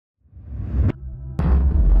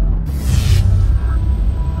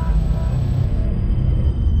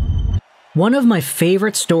One of my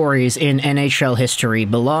favorite stories in NHL history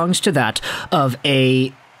belongs to that of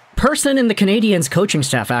a person in the Canadiens coaching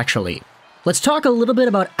staff, actually. Let's talk a little bit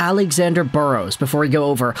about Alexander Burrows before we go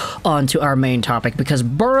over onto our main topic, because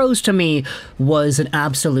Burrows, to me, was an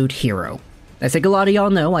absolute hero. I think a lot of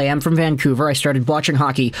y'all know I am from Vancouver. I started watching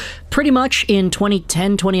hockey pretty much in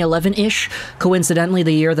 2010, 2011-ish, coincidentally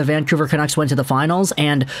the year the Vancouver Canucks went to the finals,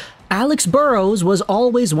 and Alex Burrows was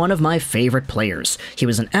always one of my favorite players. He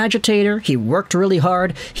was an agitator, he worked really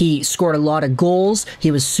hard, he scored a lot of goals,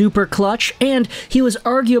 he was super clutch, and he was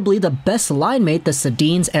arguably the best line mate the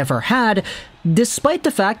Sedins ever had, despite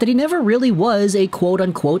the fact that he never really was a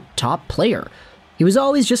quote-unquote top player. He was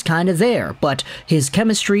always just kind of there, but his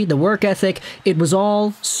chemistry, the work ethic, it was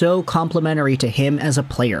all so complimentary to him as a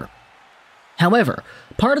player. However,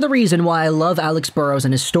 part of the reason why I love Alex Burrows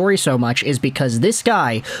and his story so much is because this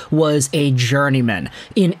guy was a journeyman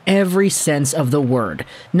in every sense of the word.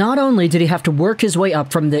 Not only did he have to work his way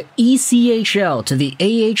up from the ECHL to the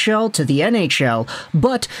AHL to the NHL,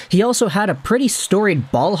 but he also had a pretty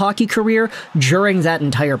storied ball hockey career during that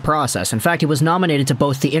entire process. In fact, he was nominated to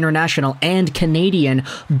both the International and Canadian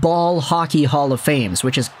Ball Hockey Hall of Fames,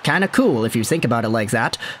 which is kind of cool if you think about it like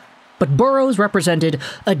that. But Burrows represented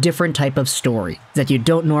a different type of story that you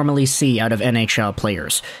don't normally see out of NHL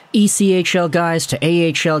players. ECHL guys to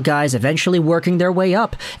AHL guys eventually working their way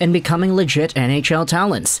up and becoming legit NHL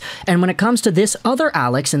talents. And when it comes to this other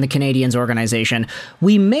Alex in the Canadiens organization,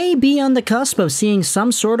 we may be on the cusp of seeing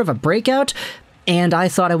some sort of a breakout, and I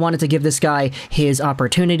thought I wanted to give this guy his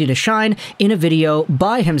opportunity to shine in a video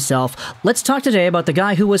by himself. Let's talk today about the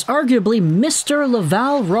guy who was arguably Mr.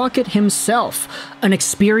 Laval Rocket himself, an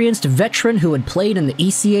experienced veteran who had played in the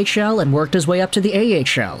ECHL and worked his way up to the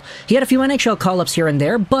AHL. He had a few NHL call-ups here and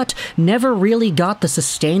there, but never really got the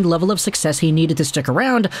sustained level of success he needed to stick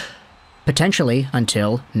around, potentially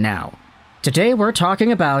until now. Today we're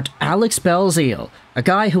talking about Alex Belzile, a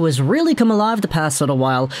guy who has really come alive the past little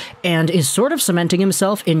while and is sort of cementing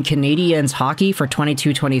himself in Canadiens hockey for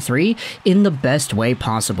 22-23 in the best way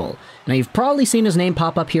possible. Now, you've probably seen his name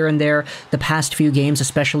pop up here and there the past few games,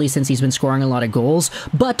 especially since he's been scoring a lot of goals,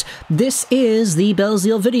 but this is the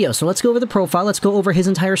Belzile video, so let's go over the profile, let's go over his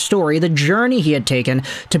entire story, the journey he had taken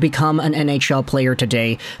to become an NHL player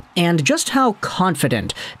today, and just how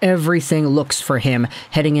confident everything looks for him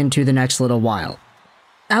heading into the next little while.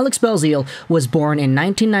 Alex Belzile was born in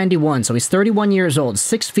 1991, so he's 31 years old,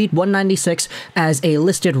 6 feet 196 as a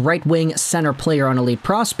listed right-wing center player on Elite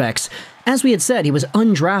Prospects. As we had said, he was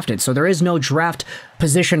undrafted, so there is no draft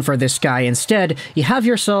position for this guy. Instead, you have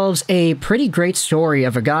yourselves a pretty great story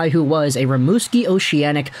of a guy who was a Rimouski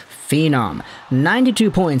Oceanic phenom.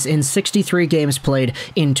 92 points in 63 games played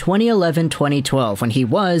in 2011-2012 when he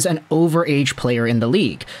was an overage player in the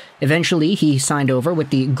league. Eventually, he signed over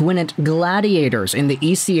with the Gwinnett Gladiators in the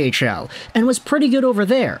ECHL and was pretty good over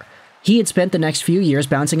there. He had spent the next few years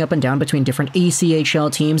bouncing up and down between different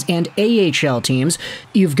ECHL teams and AHL teams.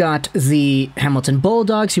 You've got the Hamilton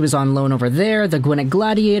Bulldogs, he was on loan over there, the Gwinnett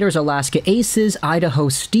Gladiators, Alaska Aces, Idaho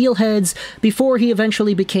Steelheads, before he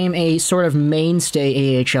eventually became a sort of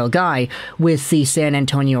mainstay AHL guy with the San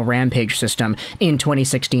Antonio Rampage system in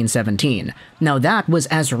 2016-17. Now that was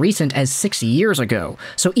as recent as 6 years ago,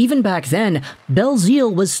 so even back then,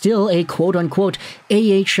 Belzile was still a quote-unquote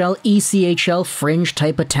AHL, ECHL fringe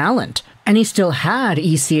type of talent. And he still had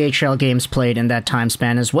ECHL games played in that time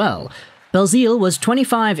span as well. Belzile was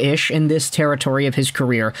 25-ish in this territory of his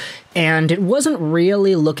career, and it wasn't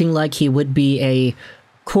really looking like he would be a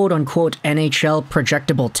quote-unquote NHL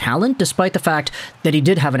projectable talent, despite the fact that he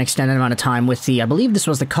did have an extended amount of time with the, I believe this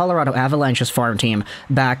was the Colorado Avalanche's farm team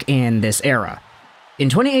back in this era. In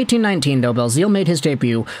 2018-19, though, Belzile made his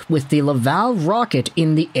debut with the Laval Rocket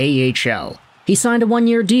in the AHL. He signed a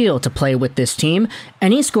one-year deal to play with this team,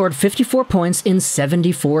 and he scored 54 points in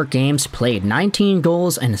 74 games played, 19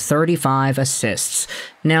 goals and 35 assists.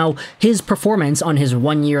 Now, his performance on his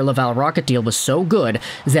one-year Laval Rocket deal was so good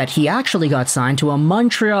that he actually got signed to a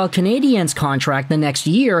Montreal Canadiens contract the next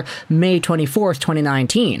year, May 24th,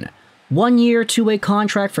 2019. 1 year two-way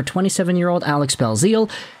contract for 27-year-old Alex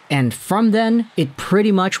Belzile, and from then, it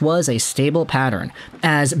pretty much was a stable pattern.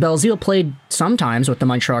 As Belzile played sometimes with the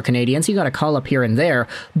Montreal Canadiens, he got a call-up here and there,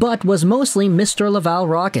 but was mostly Mr. Laval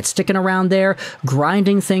Rocket, sticking around there,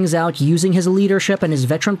 grinding things out, using his leadership and his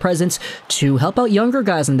veteran presence to help out younger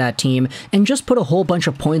guys on that team, and just put a whole bunch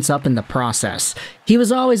of points up in the process. He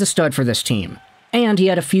was always a stud for this team. And he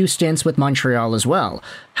had a few stints with Montreal as well.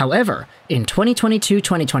 However, in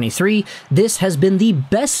 2022-2023, this has been the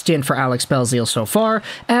best stint for Alex Belzile so far,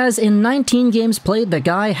 as in 19 games played, the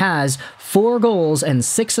guy has 4 goals and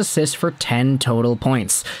 6 assists for 10 total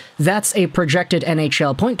points. That's a projected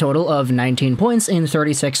NHL point total of 19 points in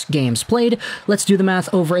 36 games played. Let's do the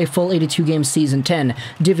math over a full 82-game season. 10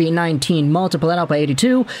 divvy 19, multiply it out by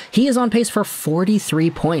 82. He is on pace for 43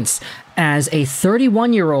 points as a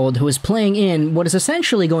 31-year-old who is playing in what is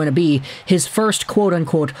essentially going to be his first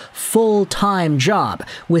quote-unquote full-time job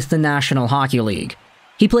with the National Hockey League.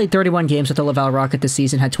 He played 31 games with the Laval Rocket this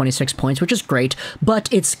season, had 26 points, which is great,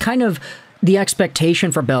 but it's kind of the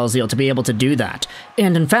expectation for Belzile to be able to do that.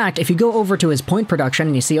 And in fact, if you go over to his point production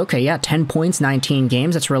and you see, okay, yeah, 10 points, 19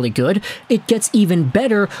 games, that's really good, it gets even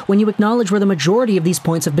better when you acknowledge where the majority of these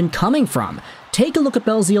points have been coming from. Take a look at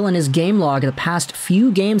Belzile and his game log the past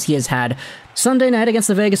few games he has had. Sunday night against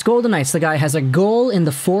the Vegas Golden Knights, the guy has a goal in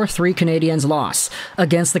the 4-3 Canadiens loss.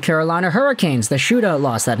 Against the Carolina Hurricanes, the shootout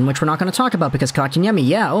loss, that in which we're not going to talk about because Kotkaniemi,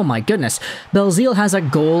 yeah, oh my goodness. Belzile has a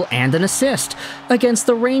goal and an assist. Against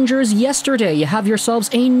the Rangers yesterday, you have yourselves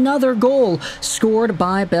another goal scored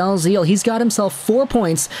by Belzile. He's got himself 4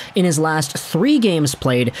 points in his last 3 games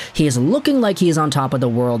played. He is looking like he is on top of the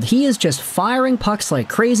world. He is just firing pucks like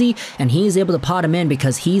crazy, and he is able to pot him in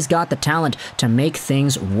because he's got the talent to make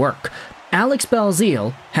things work. Alex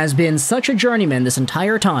Belzile has been such a journeyman this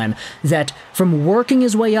entire time that from working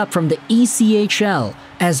his way up from the ECHL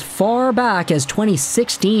as far back as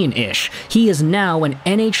 2016-ish, he is now an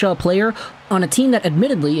NHL player on a team that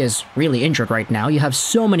admittedly is really injured right now. You have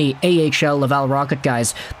so many AHL Laval Rocket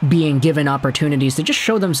guys being given opportunities to just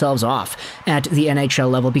show themselves off at the NHL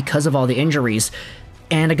level because of all the injuries.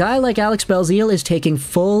 And a guy like Alex Belzile is taking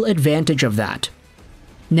full advantage of that.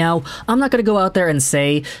 Now, I'm not going to go out there and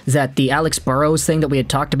say that the Alex Burrows thing that we had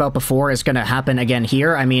talked about before is going to happen again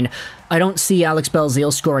here. I mean, I don't see Alex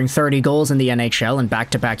Belzile scoring 30 goals in the NHL in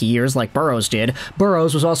back-to-back years like Burrows did.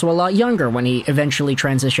 Burrows was also a lot younger when he eventually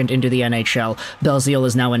transitioned into the NHL. Belzile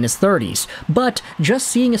is now in his 30s. But just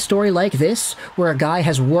seeing a story like this, where a guy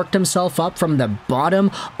has worked himself up from the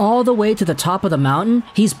bottom all the way to the top of the mountain,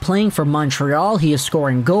 he's playing for Montreal, he is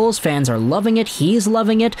scoring goals, fans are loving it, he's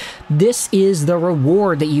loving it. This is the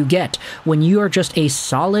reward that you get when you are just a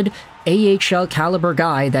solid AHL caliber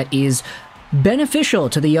guy that is beneficial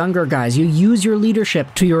to the younger guys. You use your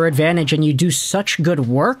leadership to your advantage and you do such good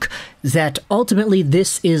work that ultimately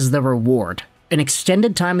this is the reward. An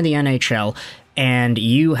extended time in the NHL, and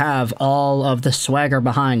you have all of the swagger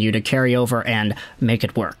behind you to carry over and make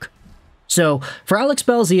it work. So, for Alex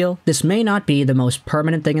Belzile, this may not be the most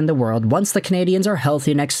permanent thing in the world. Once the Canadiens are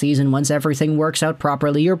healthy next season, once everything works out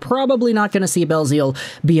properly, you're probably not going to see Belzile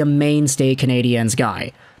be a mainstay Canadiens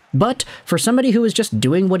guy. But for somebody who is just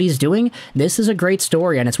doing what he's doing, this is a great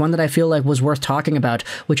story, and it's one that I feel like was worth talking about,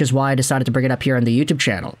 which is why I decided to bring it up here on the YouTube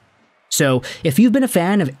channel. So, if you've been a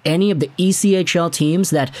fan of any of the ECHL teams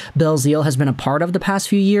that Belzile has been a part of the past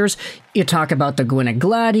few years, you talk about the Gwinnett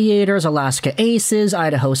Gladiators, Alaska Aces,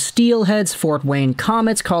 Idaho Steelheads, Fort Wayne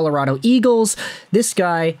Comets, Colorado Eagles, this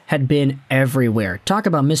guy had been everywhere. Talk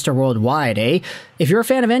about Mr. Worldwide, eh? If you're a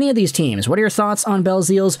fan of any of these teams, what are your thoughts on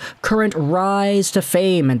Belzile's current rise to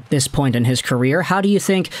fame at this point in his career? How do you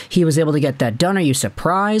think he was able to get that done? Are you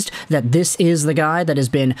surprised that this is the guy that has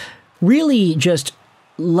been really just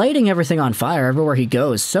lighting everything on fire everywhere he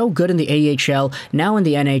goes? So good in the AHL, now in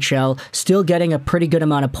the NHL, still getting a pretty good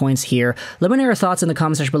amount of points here. Let me know your thoughts in the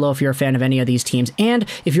comment section below if you're a fan of any of these teams, and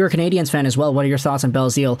if you're a Canadiens fan as well, what are your thoughts on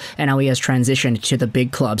Belzile and how he has transitioned to the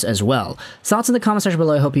big clubs as well? Thoughts in the comment section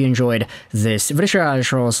below. I hope you enjoyed this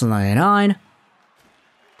video,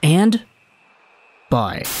 and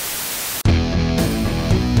bye.